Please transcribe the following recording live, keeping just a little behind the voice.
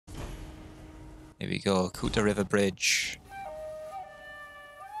Here we go, Kuta River Bridge.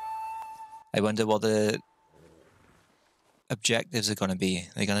 I wonder what the objectives are going to be.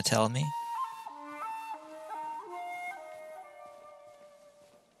 Are they going to tell me?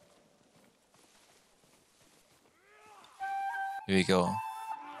 Here we go.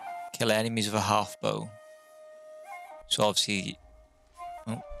 Kill enemies with a half bow. So obviously,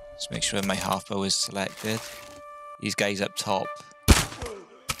 oh, let's make sure my half bow is selected. These guys up top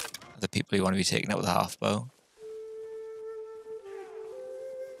are the people who want to be taken out with a half bow.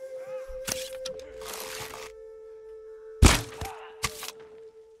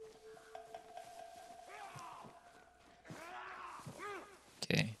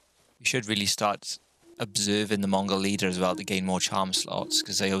 Okay, we should really start observing the Mongol leader as well to gain more charm slots,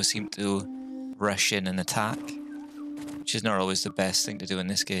 because they always seem to rush in and attack, which is not always the best thing to do in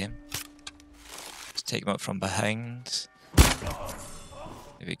this game. Let's take them out from behind.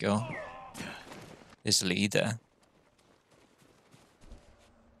 There we go. There's the leader.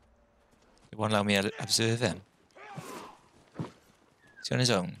 It won't allow me to observe him. Is he on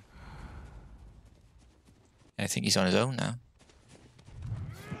his own? I think he's on his own now.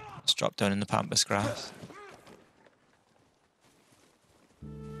 Let's drop down in the pampas grass.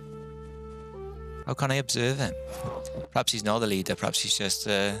 How can I observe him? Perhaps he's not the leader, perhaps he's just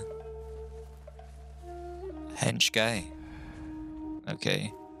a hench guy.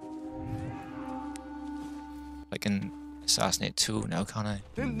 Okay. I can assassinate two now, can't I?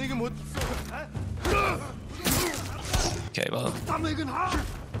 Okay, well.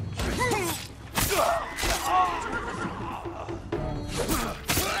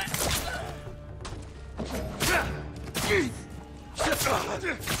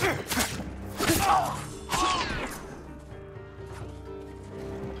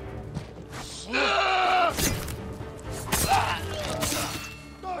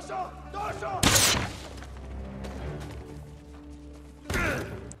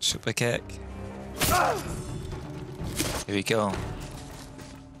 Super kick. Here we go.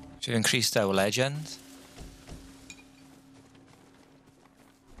 Should have increased our legend.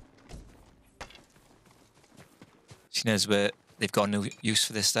 Seeing as they've got no use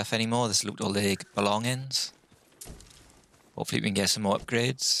for this stuff anymore, let's loot all their belongings. Hopefully we can get some more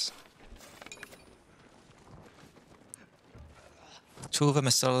upgrades. Two of them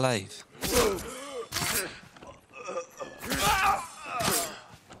are still alive.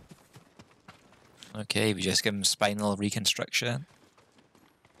 Okay, we just give them spinal reconstruction.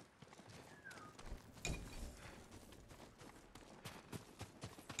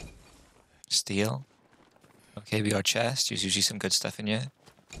 Steel. Okay, we got a chest. There's usually some good stuff in here.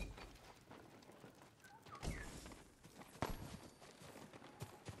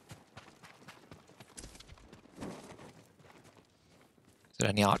 Is there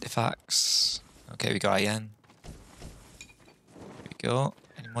any artifacts? Okay, we got iron. Here we go.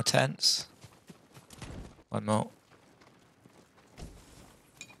 Any more tents? One more.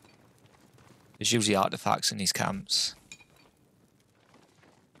 There's usually artifacts in these camps.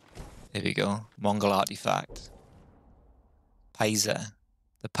 There we go. Mongol artifact. Paisa.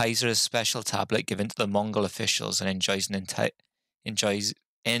 The Paisa is a special tablet given to the Mongol officials and given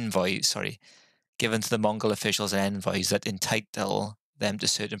to the Mongol officials and envoys that entitle them to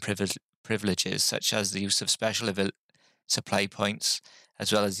certain privileges, such as the use of special supply points,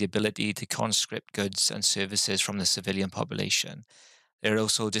 as well as the ability to conscript goods and services from the civilian population. They are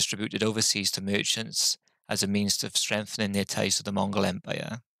also distributed overseas to merchants as a means of strengthening their ties to the Mongol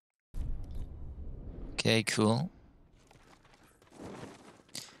Empire. Okay, cool.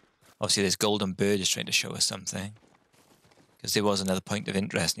 Obviously this golden bird is trying to show us something, because there was another point of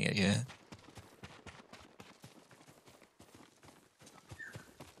interest near here.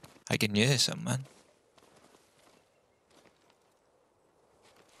 I can hear someone.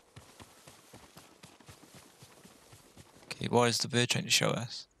 Okay, what is the bird trying to show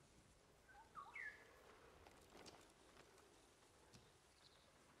us?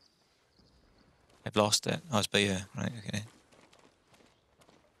 I've lost it. Oh, it's by here. Right, okay.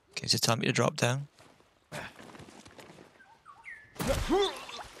 Okay, is it time me to drop down? We're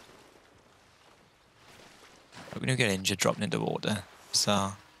going to get injured dropping into water.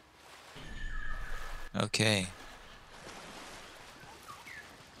 So, okay.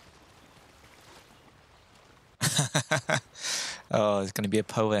 Oh, it's going to be a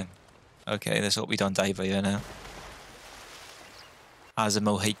poem. Okay, let's hope we don't die by here now.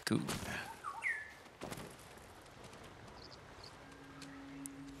 Azamo Haiku.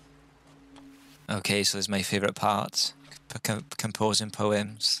 Okay, so this is my favourite part. Composing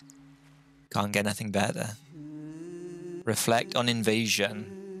poems. Can't get anything better. Reflect on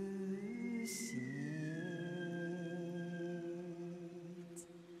invasion.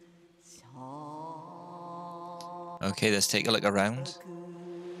 Okay, let's take a look around.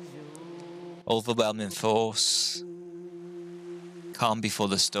 Overwhelming force. Calm before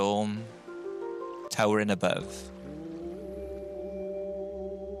the storm. Towering above.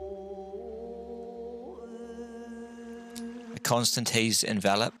 A constant haze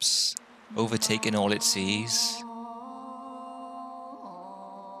envelops, overtaking all it sees.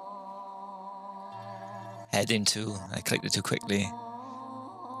 Heading to, I clicked it too quickly.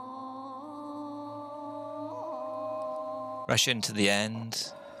 Rushing to the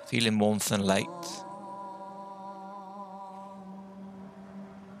end, feeling warmth and light.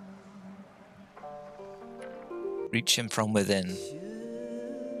 Reaching from within.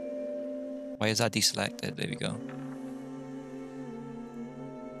 Why is that deselected? There we go.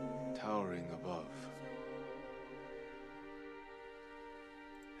 Towering above.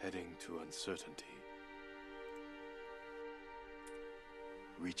 Heading to uncertainty.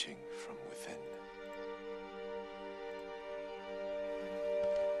 Reaching from within.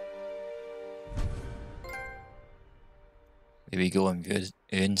 There we go, I'm good.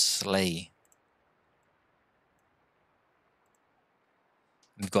 Earn Slay.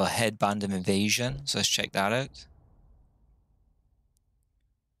 We've got a Headband of Invasion, so let's check that out.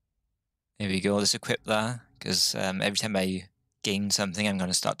 There we go, let's equip that, because every time I gain something, I'm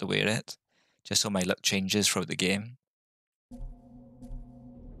going to start to wear it, just so my luck changes throughout the game.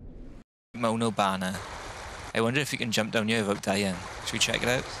 Mono Banner. I wonder if you can jump down here without dying. Should we check it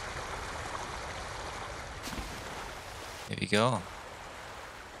out? There we go.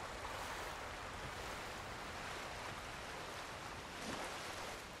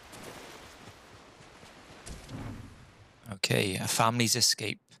 Okay, a family's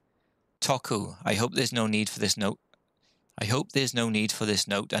escape. Toku, I hope there's no need for this note. I hope there's no need for this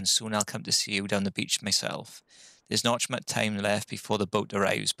note, and soon I'll come to see you down the beach myself. There's not much time left before the boat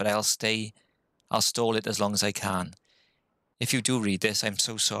arrives, but I'll stall it as long as I can. If you do read this, I'm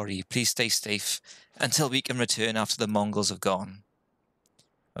so sorry. Please stay safe until we can return after the Mongols have gone.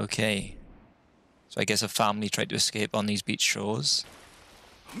 Okay. So I guess a family tried to escape on these beach shores.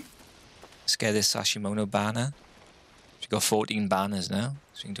 Let's get this Sashimono banner. We've got 14 banners now,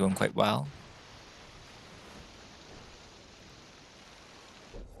 so we can do them quite well.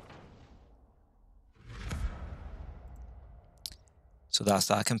 So that's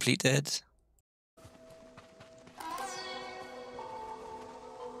that completed.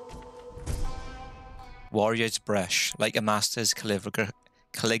 Warrior's brush, like a master's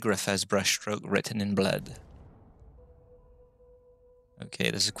calligrapher's brushstroke written in blood. Okay,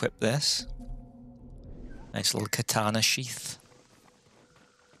 let's equip this. Nice little katana sheath.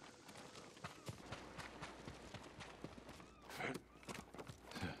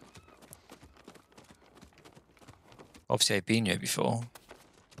 Obviously I've been here before.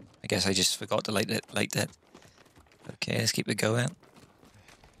 I guess I just forgot to light it. Okay, let's keep it going.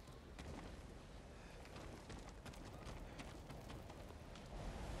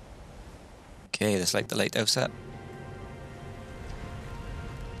 Okay, let's light the lighthouse up.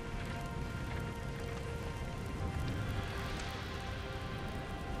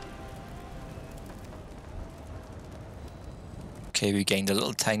 Okay, we gained a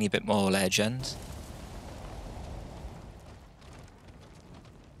little tiny bit more legend.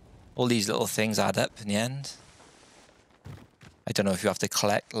 All these little things add up in the end. I don't know if you have to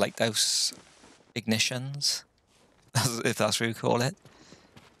collect lighthouse ignitions, if that's what you call it.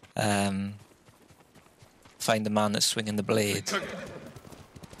 Find the man that's swinging the blade. So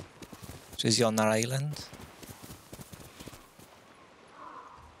is he on that island?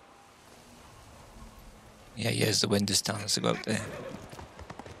 Yeah, he is. The wind is telling us about there.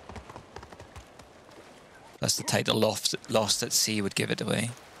 That's the title Lost at Sea would give it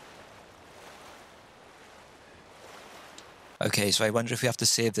away. Okay, so I wonder if we have to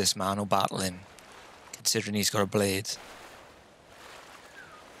save this man or battle him, considering he's got a blade.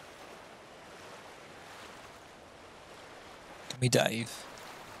 Can we dive?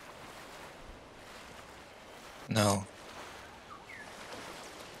 No.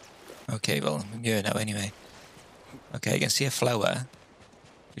 Okay, well, I'm here now anyway. Okay, I can see a flower,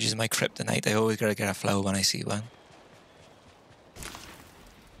 which is my kryptonite. I always gotta get a flower when I see one.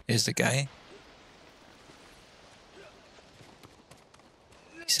 Here's the guy.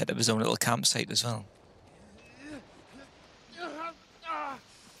 He set up his own little campsite as well.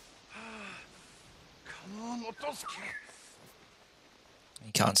 Come on, Otosuke.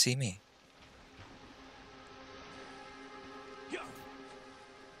 He can't see me.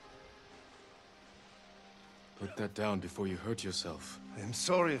 Put that down before you hurt yourself. I am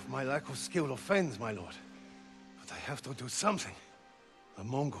sorry if my lack of skill offends, my lord. But I have to do something. The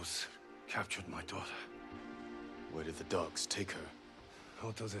Mongols captured my daughter. Where did the dogs take her?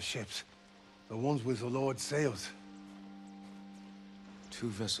 Out of the ships. The ones with the Lord's sails. 2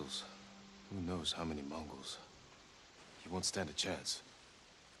 vessels. Who knows how many Mongols? He won't stand a chance.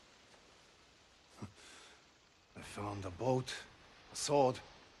 I found a boat, a sword.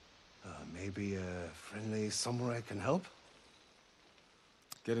 Maybe a friendly samurai can help?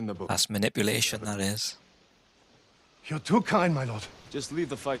 Get in the boat. That's manipulation, that is. You're too kind, my lord. Just leave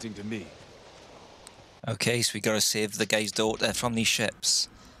the fighting to me. Okay, so we gotta save the guy's daughter from these ships.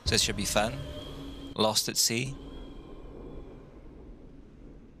 So this should be fun. Lost at sea.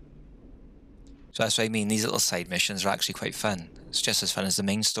 So that's what I mean, these little side missions are actually quite fun. It's just as fun as the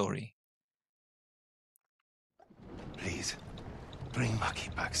main story. Please, bring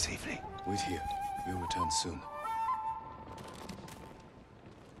Maki back safely. Wait here. We'll return soon.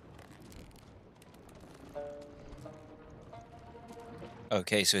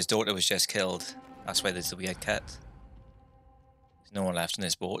 Okay, so his daughter was just killed. That's why there's the weird cut. There's no one left on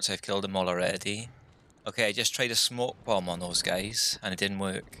this boat, so I've killed them all already. Okay, I just tried a smoke bomb on those guys, and it didn't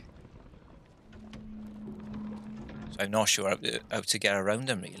work. So I'm not sure how to get around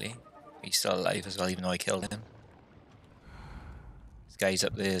him, really. He's still alive as well, even though I killed him. This guy's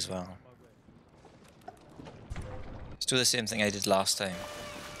up there as well. Let's do the same thing I did last time.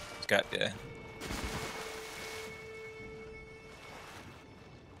 Let's get up there.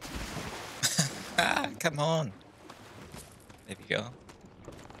 Ah, come on. There we go.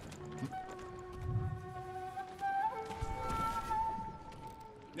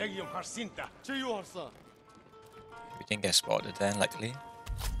 We didn't get spotted then, luckily.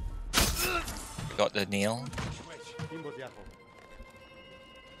 We got the nail.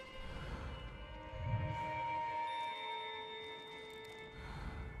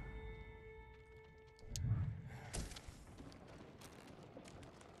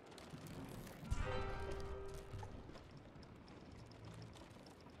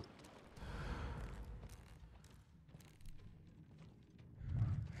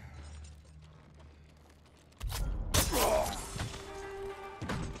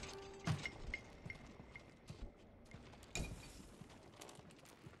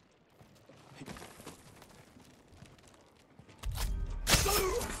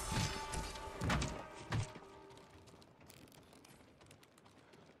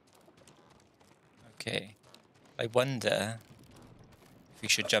 Okay. I wonder if we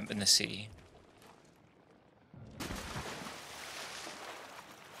should jump in the sea.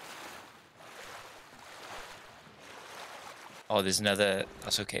 Oh, there's another...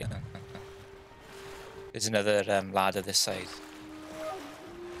 That's okay. There's another ladder this side.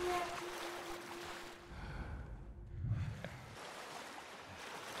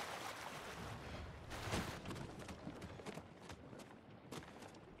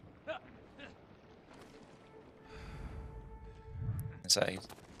 Inside.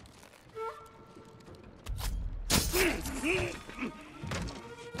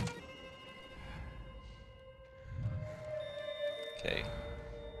 Okay.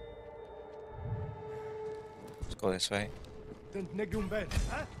 Let's go this way.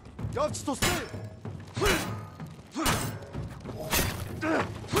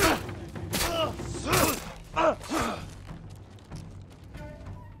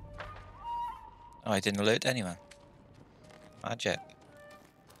 Oh, I didn't alert anyone. Magic.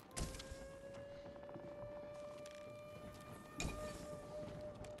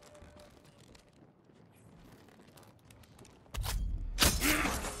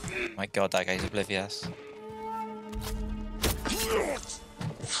 My god, that guy's oblivious.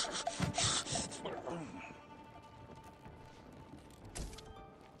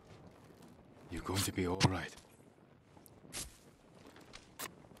 You're going to be all right.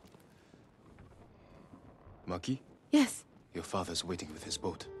 Maki, Yes, your father's waiting with his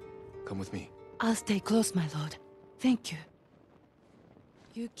boat. Come with me. I'll stay close, my lord. Thank you.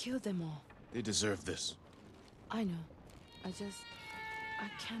 You killed them all. They deserve this. I know. I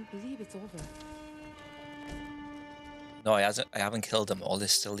can't believe it's over. No, I haven't killed them all.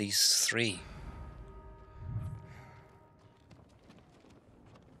 There's still these 3.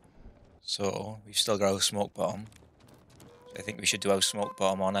 So we've still got our smoke bomb. So I think we should do our smoke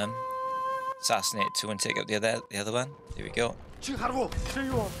bomb on him. Assassinate 2 and take out the other one. There we go.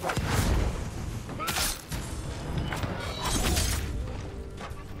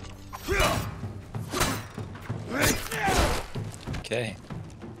 Okay.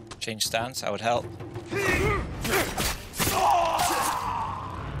 Change stance, that would help.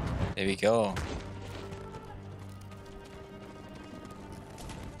 There we go.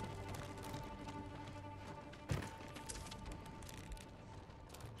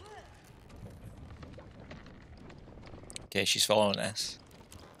 Okay, she's following us.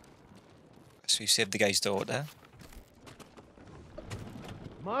 So we saved the guy's daughter.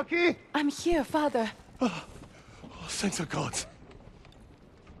 Marky? I'm here, Father. Oh, thanks to God.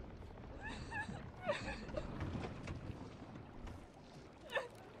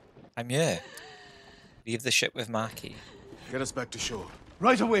 I'm here. Leave the ship with Maki. Get us back to shore.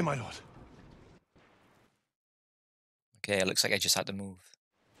 Right away, my lord. Okay, it looks like I just had to move.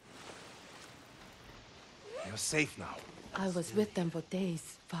 You're safe now. I was with them for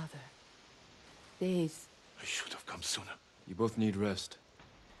days, Father. Days. I should have come sooner. You both need rest.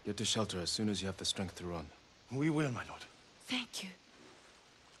 Get to shelter as soon as you have the strength to run. We will, my lord. Thank you.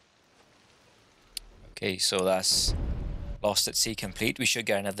 Okay, so that's Lost at Sea complete. We should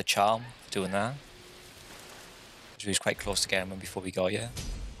get another charm for doing that. We was quite close to getting one before we got here.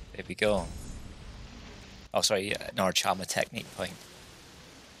 There we go. Oh, sorry, another charm, a technique point.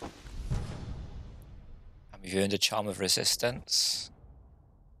 And we've earned a charm of resistance.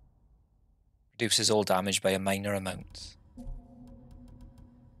 Reduces all damage by a minor amount.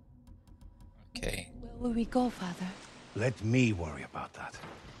 Okay. Where will we go, Father? Let me worry about that.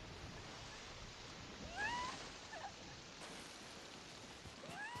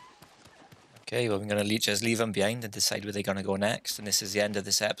 Okay, well, we're going to just leave them behind and decide where they're going to go next. And this is the end of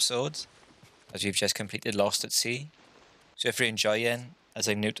this episode, as we've just completed Lost at Sea. So if you're enjoying, as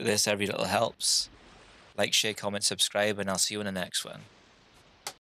I'm new to this, every little helps. Like, share, comment, subscribe, and I'll see you in the next one.